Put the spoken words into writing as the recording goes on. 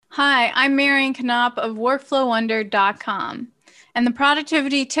Hi, I'm Marian Knopp of WorkflowWonder.com, and the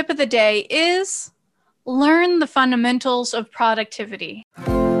productivity tip of the day is learn the fundamentals of productivity.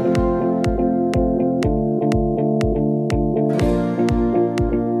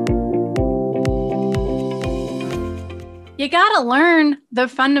 You gotta learn the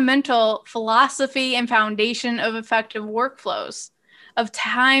fundamental philosophy and foundation of effective workflows, of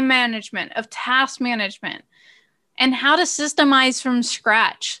time management, of task management, and how to systemize from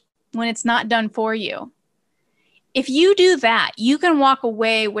scratch when it's not done for you. If you do that, you can walk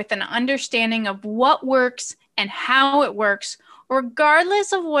away with an understanding of what works and how it works,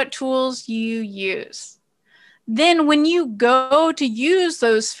 regardless of what tools you use. Then, when you go to use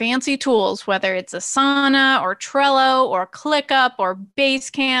those fancy tools, whether it's Asana or Trello or ClickUp or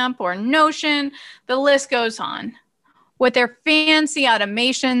Basecamp or Notion, the list goes on. With their fancy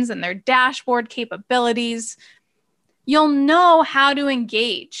automations and their dashboard capabilities, you'll know how to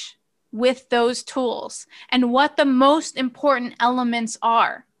engage with those tools and what the most important elements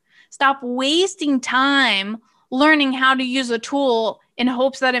are. Stop wasting time learning how to use a tool in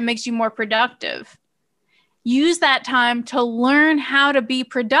hopes that it makes you more productive. Use that time to learn how to be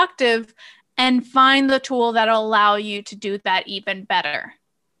productive and find the tool that'll allow you to do that even better.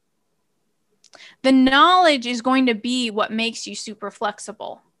 The knowledge is going to be what makes you super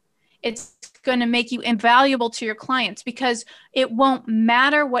flexible. It's going to make you invaluable to your clients because it won't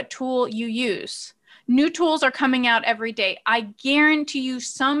matter what tool you use. New tools are coming out every day. I guarantee you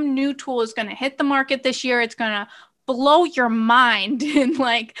some new tool is going to hit the market this year. It's going to blow your mind in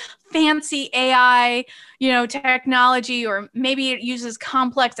like fancy AI, technology, or maybe it uses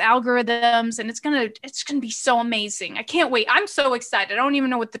complex algorithms, and it's going to be so amazing. I can't wait. I'm so excited. I don't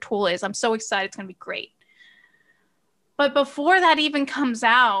even know what the tool is. I'm so excited. It's going to be great. But before that even comes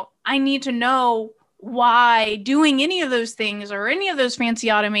out, I need to know why doing any of those things or any of those fancy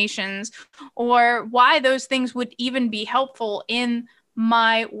automations or why those things would even be helpful in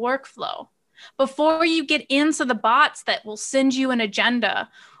my workflow. Before you get into the bots that will send you an agenda,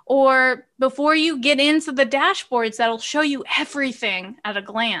 or before you get into the dashboards that'll show you everything at a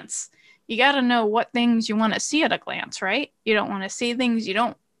glance, you got to know what things you want to see at a glance, right? You don't want to see things you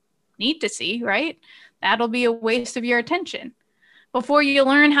don't need to see, right? That'll be a waste of your attention. Before you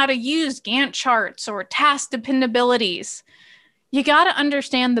learn how to use Gantt charts or task dependabilities, you got to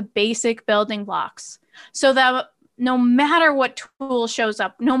understand the basic building blocks so that no matter what tool shows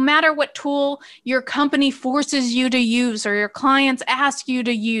up, no matter what tool your company forces you to use or your clients ask you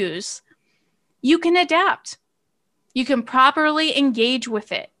to use, you can adapt. You can properly engage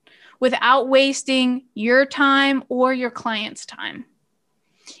with it without wasting your time or your client's time.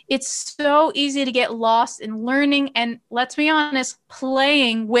 It's so easy to get lost in learning and, let's be honest,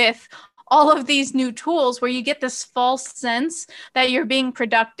 playing with all of these new tools where you get this false sense that you're being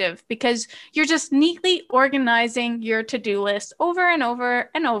productive because you're just neatly organizing your to-do list over and over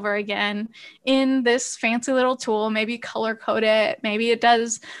and over again in this fancy little tool. Maybe color code it. Maybe it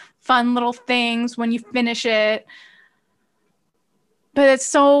does fun little things when you finish it. But it's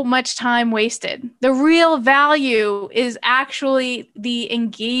so much time wasted. The real value is actually the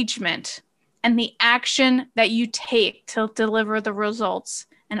engagement and the action that you take to deliver the results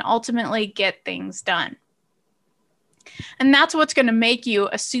and ultimately get things done. And that's what's going to make you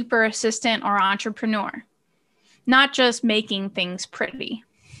a super assistant or entrepreneur, not just making things pretty.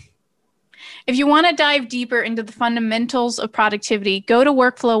 If you want to dive deeper into the fundamentals of productivity, go to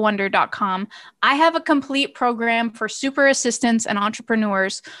workflowwonder.com. I have a complete program for super assistants and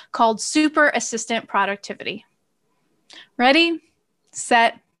entrepreneurs called Super Assistant Productivity. Ready,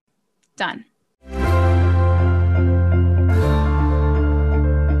 set, done.